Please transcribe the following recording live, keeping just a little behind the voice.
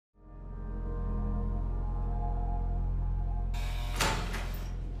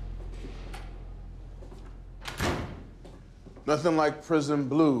Nothing like prison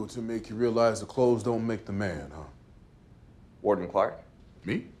blue to make you realize the clothes don't make the man, huh? Warden Clark?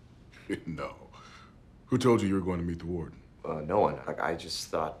 Me? No. Who told you you were going to meet the warden? No one. I just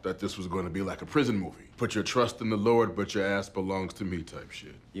thought... That this was going to be like a prison movie. Put your trust in the Lord, but your ass belongs to me type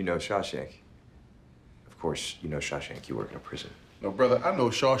shit. You know Shawshank. Of course, you know Shawshank. You work in a prison. No, brother, I know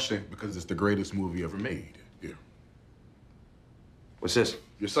Shawshank because it's the greatest movie ever made. Here. What's this?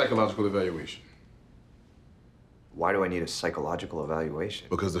 Your psychological evaluation. Why do I need a psychological evaluation?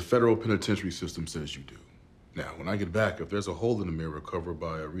 Because the federal penitentiary system says you do. Now, when I get back, if there's a hole in the mirror covered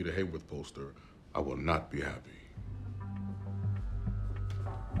by a Rita Hayworth poster, I will not be happy.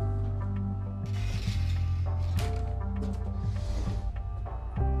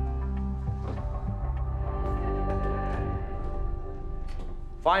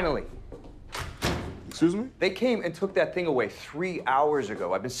 Finally. Excuse me? They came and took that thing away 3 hours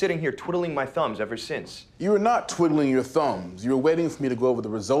ago. I've been sitting here twiddling my thumbs ever since. You were not twiddling your thumbs. You were waiting for me to go over the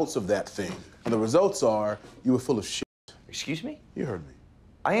results of that thing. And the results are you were full of shit. Excuse me? You heard me.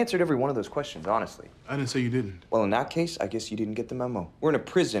 I answered every one of those questions, honestly. I didn't say you didn't. Well, in that case, I guess you didn't get the memo. We're in a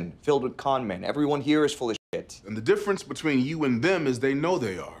prison filled with con men. Everyone here is full of shit. And the difference between you and them is they know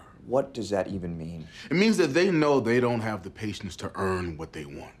they are. What does that even mean? It means that they know they don't have the patience to earn what they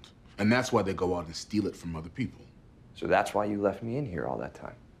want. And that's why they go out and steal it from other people. So that's why you left me in here all that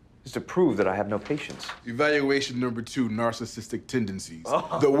time? Just to prove that I have no patience. Evaluation number 2, narcissistic tendencies.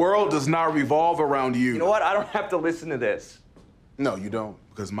 Oh. The world does not revolve around you. You know what? I don't have to listen to this. No, you don't,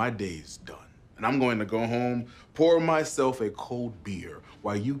 because my day's done. And I'm going to go home, pour myself a cold beer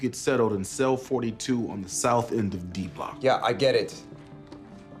while you get settled in cell 42 on the south end of D Block. Yeah, I get it.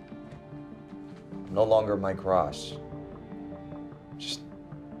 I'm no longer Mike Ross. Just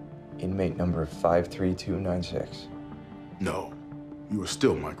inmate number 53296. No, you are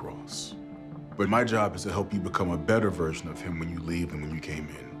still Mike Ross. But my job is to help you become a better version of him when you leave than when you came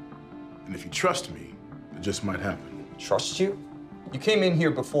in. And if you trust me, it just might happen. Trust you? You came in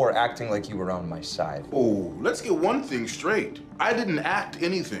here before acting like you were on my side. Oh, let's get one thing straight. I didn't act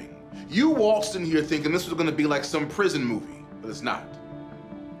anything. You waltzed in here thinking this was gonna be like some prison movie, but it's not.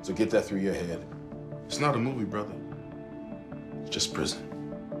 So get that through your head. It's not a movie, brother. It's just prison.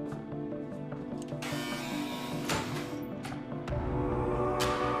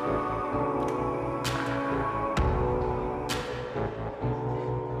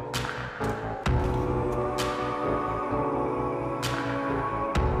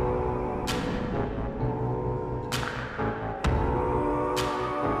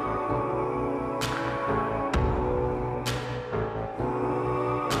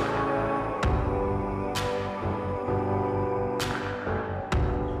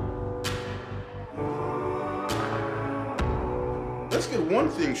 Let's get one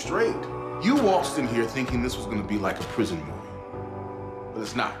thing straight. You waltzed in here thinking this was gonna be like a prison movie, but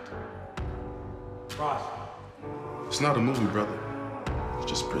it's not. Ross. It's not a movie, brother. It's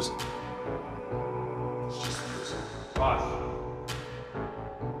just prison. It's just prison. Ross.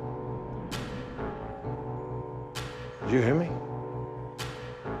 Did you hear me?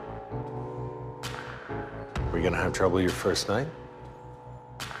 Were you gonna have trouble your first night?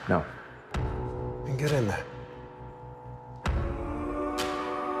 No. Then get in there.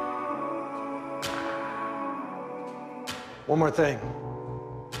 One more thing.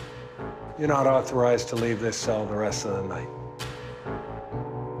 You're not authorized to leave this cell the rest of the night.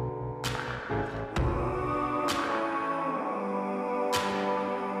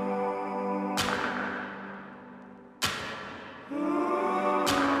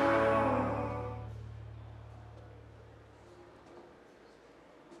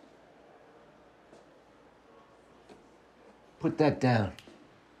 Put that down.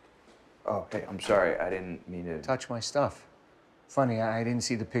 Oh, hey, I'm sorry. I didn't mean to... Touch my stuff. Funny, I didn't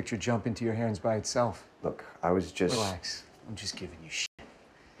see the picture jump into your hands by itself. Look, I was just... Relax. I'm just giving you shit.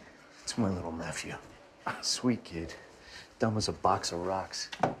 It's my little nephew. Sweet kid. Dumb as a box of rocks.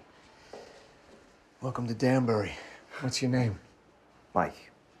 Welcome to Danbury. What's your name?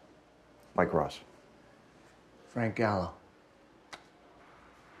 Mike. Mike Ross. Frank Gallo.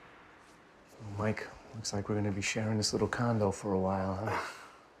 Mike, looks like we're gonna be sharing this little condo for a while, huh?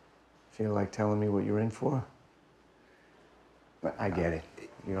 Feel like telling me what you're in for? But I get it.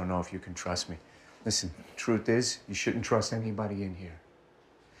 You don't know if you can trust me. Listen, truth is, you shouldn't trust anybody in here.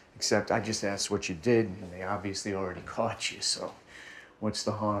 Except I just asked what you did, and they obviously already caught you, so what's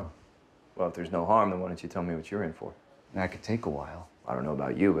the harm? Well, if there's no harm, then why don't you tell me what you're in for? That could take a while. I don't know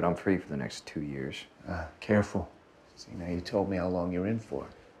about you, but I'm free for the next 2 years. Careful. See, now you told me how long you're in for.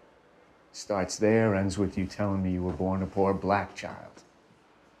 Starts there, ends with you telling me you were born a poor black child.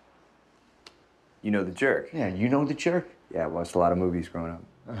 You know the jerk? Yeah, you know the jerk? Yeah, I watched a lot of movies growing up.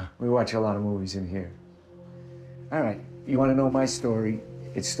 We watch a lot of movies in here. All right, you want to know my story?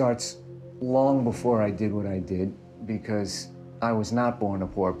 It starts long before I did what I did, because I was not born a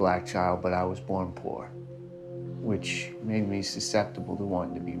poor black child, but I was born poor, which made me susceptible to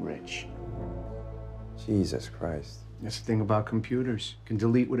wanting to be rich. Jesus Christ. That's the thing about computers. You can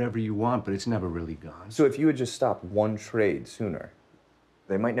delete whatever you want, but it's never really gone. So if you had just stopped one trade sooner,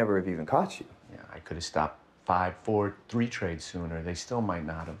 they might never have even caught you. Yeah, I could have stopped 5, 4, 3 trades sooner. They still might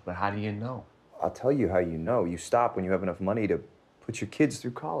not have, but how do you know? I'll tell you how you know. You stop when you have enough money to put your kids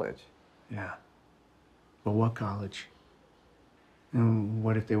through college. Yeah. But what college? And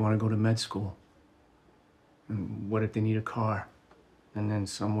what if they want to go to med school? And what if they need a car? And then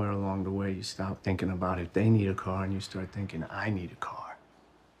somewhere along the way, you stop thinking about if they need a car and you start thinking, I need a car.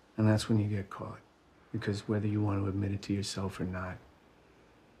 And that's when you get caught. Because whether you want to admit it to yourself or not,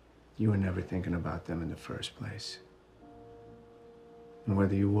 you were never thinking about them in the first place. And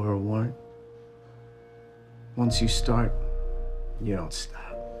whether you were or weren't, once you start, you don't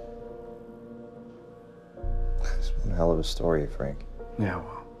stop. It's one hell of a story, Frank. Yeah,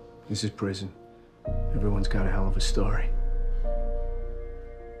 well, this is prison. Everyone's got a hell of a story.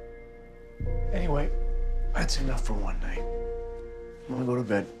 Anyway, that's enough for one night. I'm gonna go to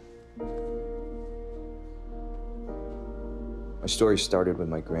bed. My story started with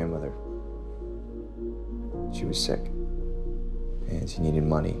my grandmother. She was sick, and she needed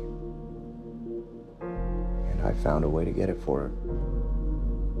money. And I found a way to get it for her.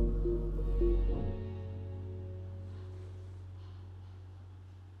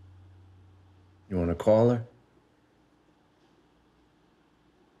 You wanna call her?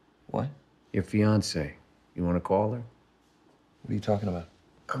 What? Your fiance. You wanna call her? What are you talking about?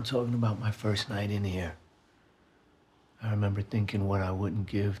 I'm talking about my first night in here. I remember thinking what I wouldn't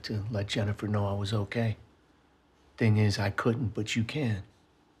give to let Jennifer know I was okay. Thing is, I couldn't, but you can.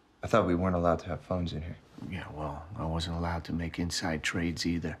 I thought we weren't allowed to have phones in here. Yeah, well, I wasn't allowed to make inside trades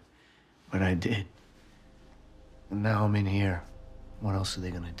either. But I did. And now I'm in here. What else are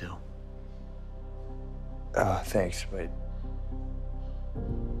they gonna do? Thanks, but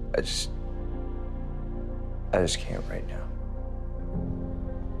I just can't right now.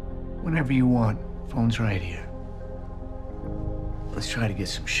 Whenever you want, phone's right here. Let's try to get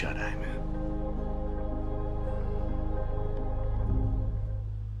some shut-eye, man.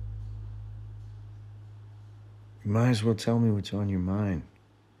 You might as well tell me what's on your mind.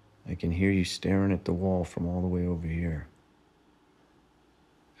 I can hear you staring at the wall from all the way over here.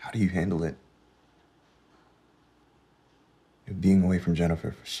 How do you handle it? You're being away from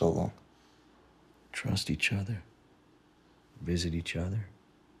Jennifer for so long. Trust each other. Visit each other.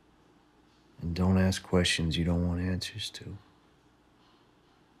 And don't ask questions you don't want answers to.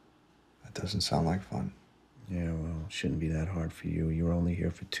 That doesn't sound like fun. Yeah, well, it shouldn't be that hard for you. You were only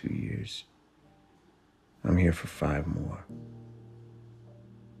here for 2 years. I'm here for 5 more.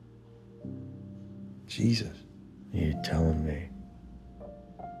 Jesus. You're telling me.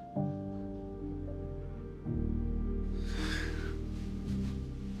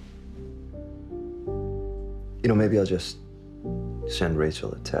 You know, maybe I'll just send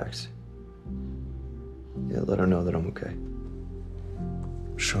Rachel a text. Yeah, let her know that I'm okay.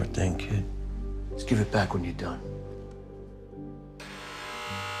 Sure thing, kid. Just give it back when you're done.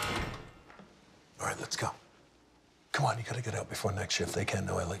 All right, let's go. Come on, you gotta get out before next shift. They can't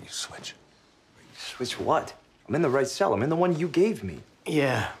know I let you switch. Switch what? I'm in the right cell. I'm in the one you gave me.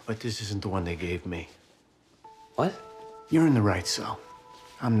 Yeah, but this isn't the one they gave me. What? You're in the right cell.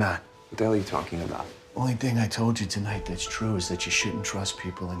 I'm not. What the hell are you talking about? Only thing I told you tonight that's true is that you shouldn't trust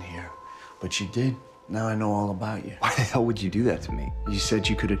people in here. But you did. Now I know all about you. Why the hell would you do that to me? You said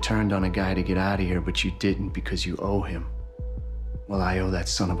you could have turned on a guy to get out of here, but you didn't because you owe him. Well, I owe that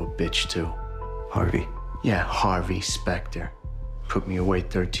son of a bitch, too. Harvey. Yeah, Harvey Specter. Put me away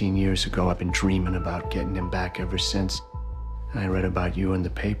 13 years ago. I've been dreaming about getting him back ever since. And I read about you in the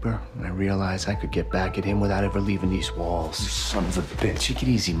paper, and I realized I could get back at him without ever leaving these walls. You son of a bitch. Take it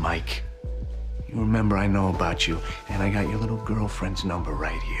easy, Mike. You remember I know about you, and I got your little girlfriend's number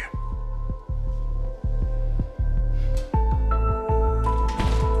right here.